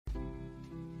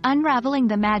Unraveling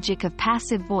the magic of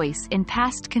passive voice in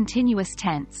past continuous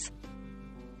tense.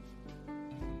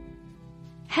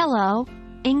 Hello,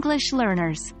 English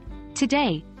learners.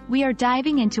 Today, we are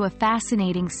diving into a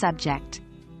fascinating subject: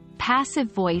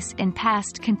 passive voice in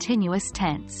past continuous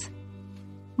tense.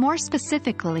 More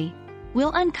specifically,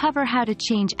 we'll uncover how to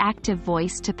change active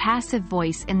voice to passive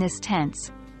voice in this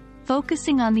tense,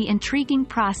 focusing on the intriguing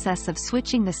process of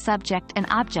switching the subject and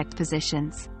object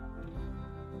positions.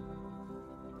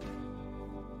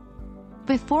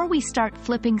 Before we start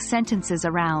flipping sentences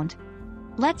around,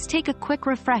 let's take a quick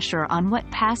refresher on what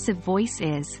passive voice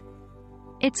is.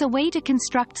 It's a way to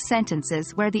construct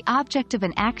sentences where the object of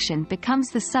an action becomes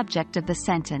the subject of the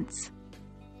sentence.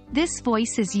 This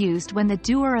voice is used when the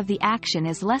doer of the action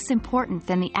is less important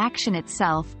than the action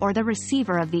itself or the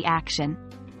receiver of the action.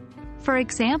 For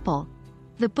example,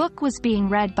 the book was being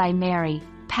read by Mary,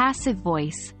 passive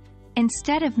voice.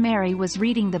 Instead of Mary was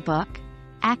reading the book,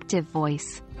 active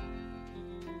voice.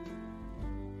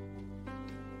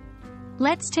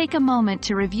 Let's take a moment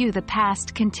to review the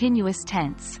past continuous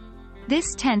tense.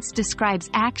 This tense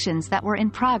describes actions that were in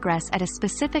progress at a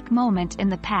specific moment in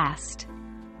the past.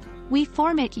 We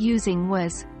form it using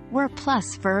was, were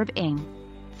plus verb ing.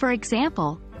 For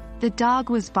example, the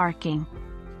dog was barking.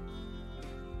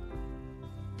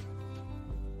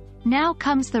 Now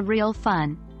comes the real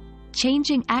fun: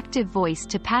 changing active voice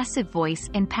to passive voice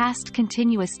in past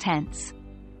continuous tense.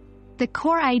 The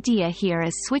core idea here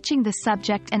is switching the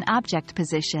subject and object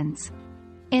positions.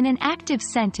 In an active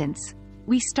sentence,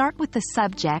 we start with the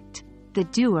subject, the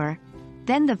doer,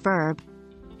 then the verb,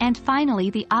 and finally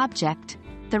the object,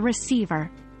 the receiver.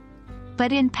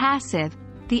 But in passive,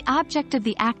 the object of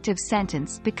the active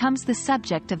sentence becomes the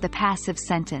subject of the passive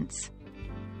sentence.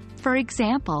 For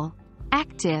example,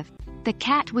 active, the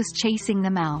cat was chasing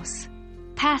the mouse.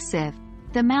 Passive,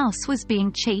 the mouse was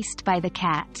being chased by the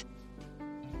cat.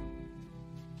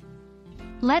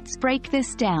 Let's break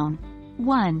this down.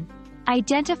 1.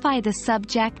 Identify the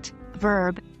subject,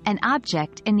 verb, and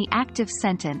object in the active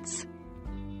sentence.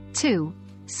 2.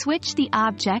 Switch the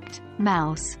object,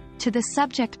 mouse, to the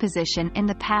subject position in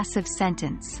the passive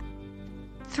sentence.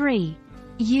 3.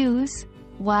 Use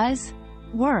was,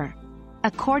 were,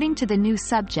 according to the new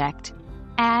subject,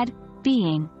 add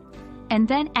being, and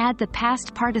then add the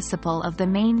past participle of the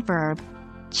main verb,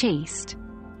 chased.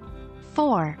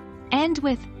 4. End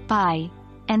with by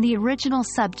and the original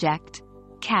subject,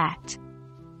 cat.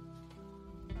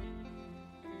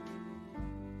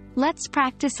 Let's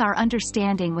practice our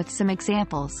understanding with some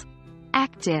examples.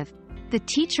 Active, the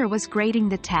teacher was grading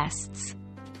the tests.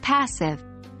 Passive,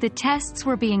 the tests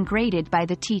were being graded by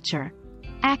the teacher.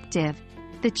 Active,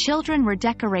 the children were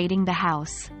decorating the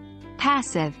house.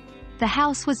 Passive, the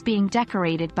house was being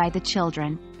decorated by the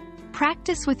children.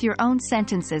 Practice with your own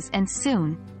sentences and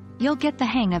soon, you'll get the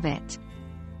hang of it.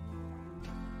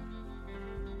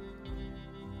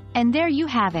 And there you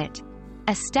have it,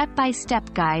 a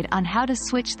step-by-step guide on how to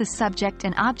switch the subject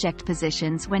and object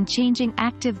positions when changing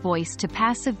active voice to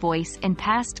passive voice in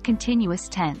past continuous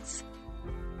tense.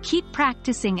 Keep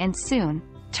practicing and soon,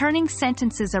 turning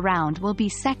sentences around will be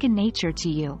second nature to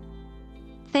you.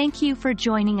 Thank you for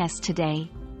joining us today.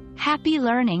 Happy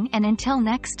learning, and until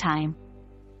next time.